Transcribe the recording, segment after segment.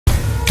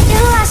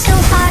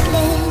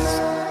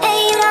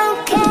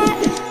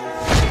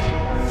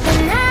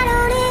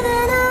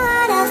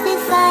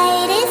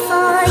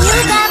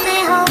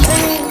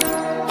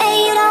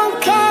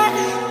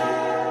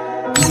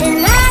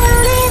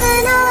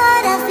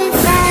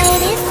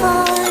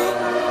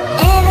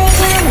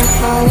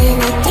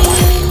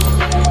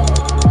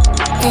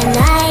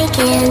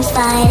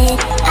fight it,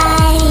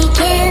 I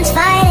can't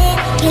fight it.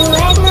 You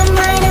wreck my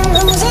mind, I'm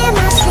losing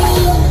my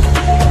sleep.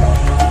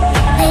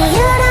 But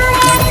you know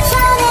that it's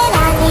all that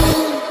I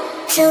need,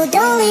 so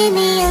don't leave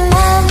me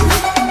alone.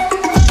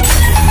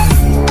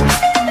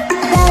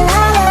 La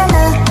la la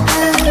la.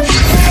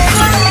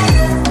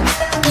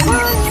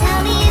 Tell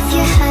me if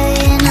you're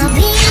hurting, I'll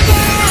be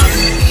there.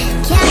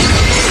 Can't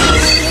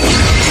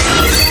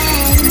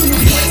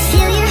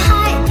feel your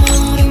heart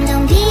beating,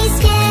 don't be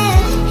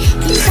scared.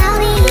 Please tell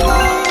me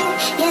more,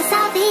 yes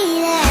I'll be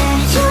there.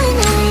 You and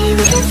I,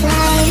 we can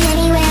fly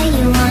anywhere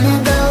you wanna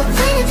go.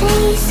 Find a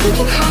place we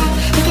can hide,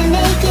 we can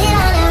make it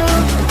on our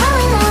own. All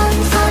alone,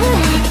 float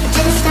around to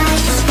the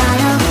stars, just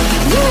follow.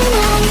 You and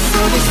I,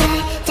 side by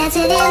side,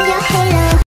 dancing in your halo.